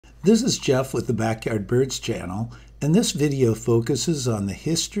This is Jeff with the Backyard Birds channel, and this video focuses on the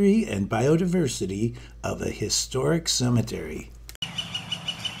history and biodiversity of a historic cemetery.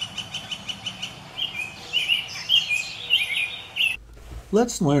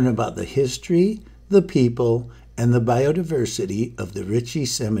 Let's learn about the history, the people, and the biodiversity of the Ritchie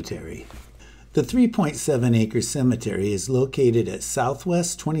Cemetery. The 3.7-acre cemetery is located at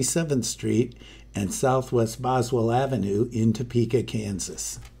Southwest 27th Street and Southwest Boswell Avenue in Topeka,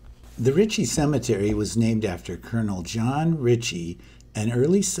 Kansas. The Ritchie Cemetery was named after Colonel John Ritchie, an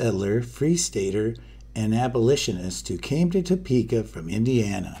early settler, free stater, and abolitionist who came to Topeka from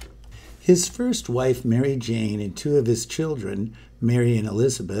Indiana. His first wife, Mary Jane, and two of his children, Mary and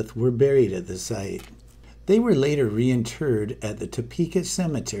Elizabeth, were buried at the site. They were later reinterred at the Topeka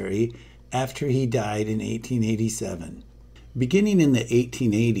Cemetery after he died in 1887. Beginning in the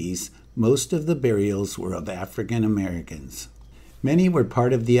 1880s, most of the burials were of African Americans. Many were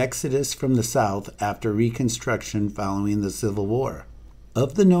part of the exodus from the South after Reconstruction following the Civil War.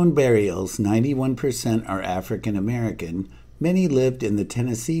 Of the known burials, 91% are African American. Many lived in the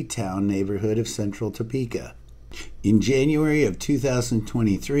Tennessee Town neighborhood of central Topeka. In January of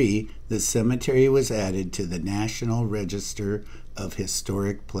 2023, the cemetery was added to the National Register of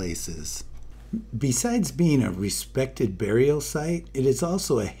Historic Places. Besides being a respected burial site, it is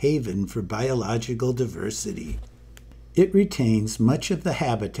also a haven for biological diversity. It retains much of the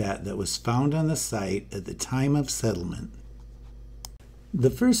habitat that was found on the site at the time of settlement. The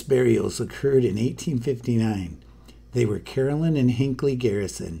first burials occurred in 1859. They were Carolyn and Hinckley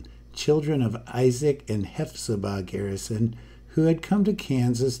Garrison, children of Isaac and Hephzibah Garrison, who had come to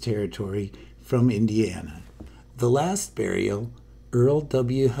Kansas Territory from Indiana. The last burial, Earl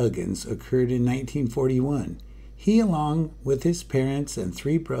W. Huggins, occurred in 1941. He, along with his parents and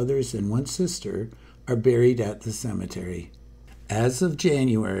three brothers and one sister, are buried at the cemetery. As of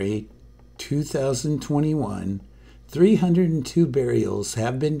January 2021, 302 burials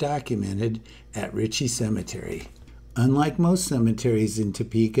have been documented at Ritchie Cemetery. Unlike most cemeteries in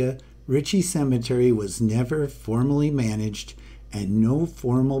Topeka, Ritchie Cemetery was never formally managed and no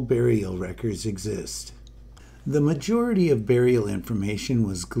formal burial records exist. The majority of burial information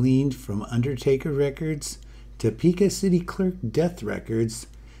was gleaned from undertaker records, Topeka City Clerk death records,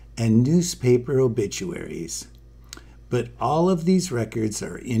 and newspaper obituaries. But all of these records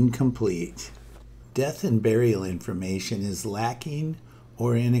are incomplete. Death and burial information is lacking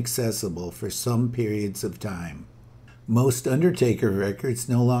or inaccessible for some periods of time. Most undertaker records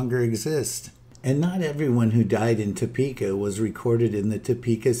no longer exist, and not everyone who died in Topeka was recorded in the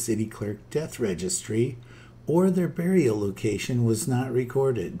Topeka City Clerk death registry, or their burial location was not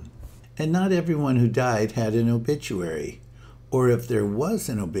recorded. And not everyone who died had an obituary, or if there was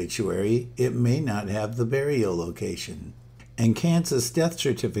an obituary, it may not have the burial location. And Kansas death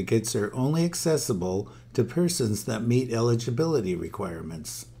certificates are only accessible to persons that meet eligibility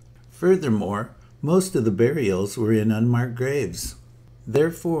requirements. Furthermore, most of the burials were in unmarked graves.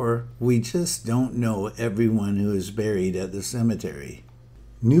 Therefore, we just don't know everyone who is buried at the cemetery.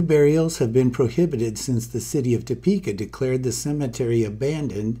 New burials have been prohibited since the city of Topeka declared the cemetery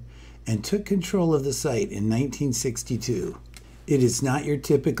abandoned and took control of the site in 1962. It is not your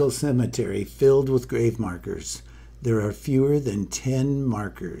typical cemetery filled with grave markers. There are fewer than 10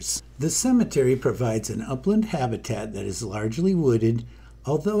 markers. The cemetery provides an upland habitat that is largely wooded,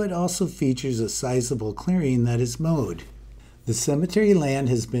 although it also features a sizable clearing that is mowed. The cemetery land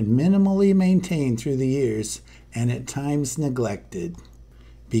has been minimally maintained through the years and at times neglected.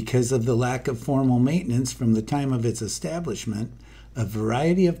 Because of the lack of formal maintenance from the time of its establishment, a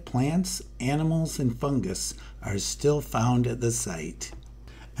variety of plants, animals, and fungus are still found at the site.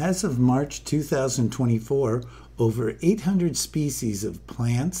 As of March 2024, over 800 species of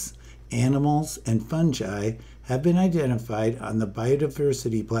plants, animals, and fungi have been identified on the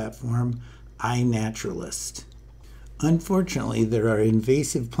biodiversity platform iNaturalist. Unfortunately, there are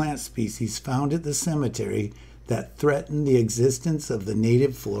invasive plant species found at the cemetery that threaten the existence of the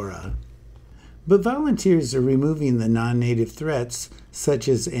native flora. But volunteers are removing the non-native threats, such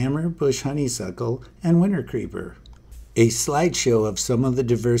as amber bush honeysuckle and winter creeper. A slideshow of some of the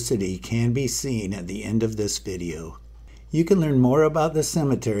diversity can be seen at the end of this video. You can learn more about the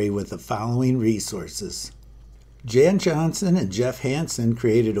cemetery with the following resources. Jan Johnson and Jeff Hansen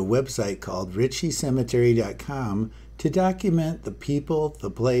created a website called ritchiecemetery.com to document the people,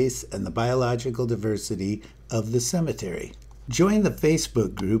 the place, and the biological diversity of the cemetery. Join the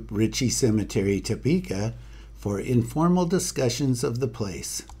Facebook group Ritchie Cemetery Topeka for informal discussions of the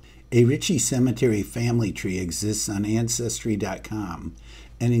place. A Ritchie Cemetery family tree exists on Ancestry.com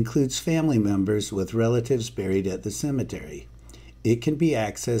and includes family members with relatives buried at the cemetery. It can be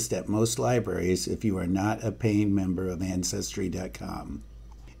accessed at most libraries if you are not a paying member of Ancestry.com.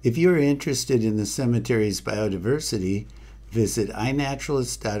 If you are interested in the cemetery's biodiversity, visit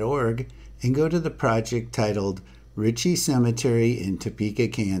iNaturalist.org and go to the project titled Ritchie Cemetery in Topeka,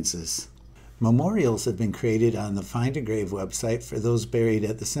 Kansas. Memorials have been created on the Find a Grave website for those buried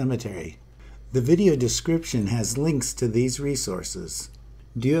at the cemetery. The video description has links to these resources.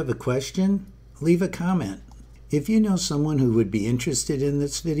 Do you have a question? Leave a comment. If you know someone who would be interested in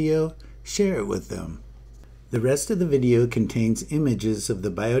this video, share it with them. The rest of the video contains images of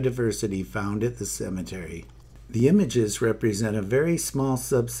the biodiversity found at the cemetery. The images represent a very small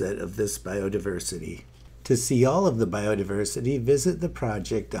subset of this biodiversity. To see all of the biodiversity, visit the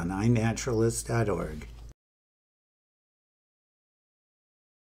project on iNaturalist.org.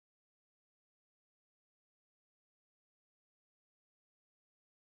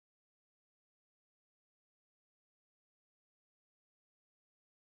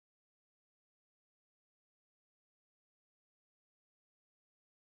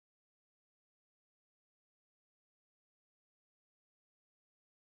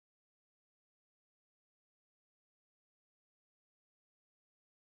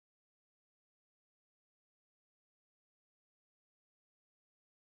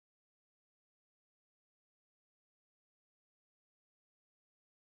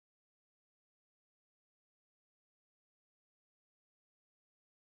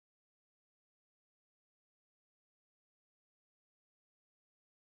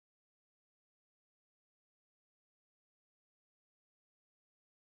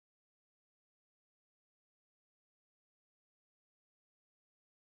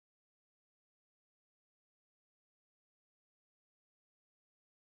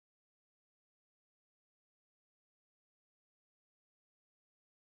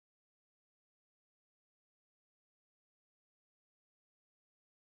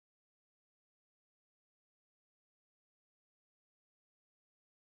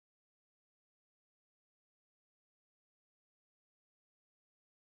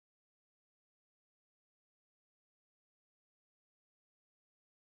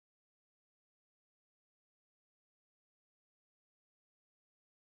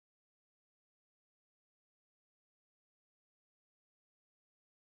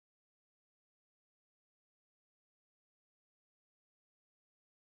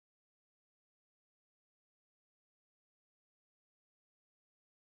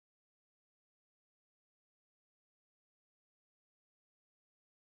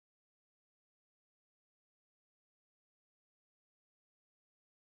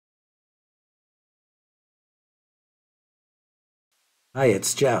 Hi,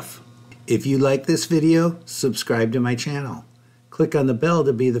 it's Jeff. If you like this video, subscribe to my channel. Click on the bell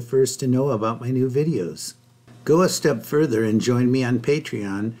to be the first to know about my new videos. Go a step further and join me on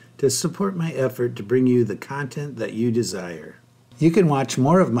Patreon to support my effort to bring you the content that you desire. You can watch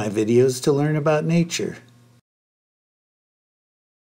more of my videos to learn about nature.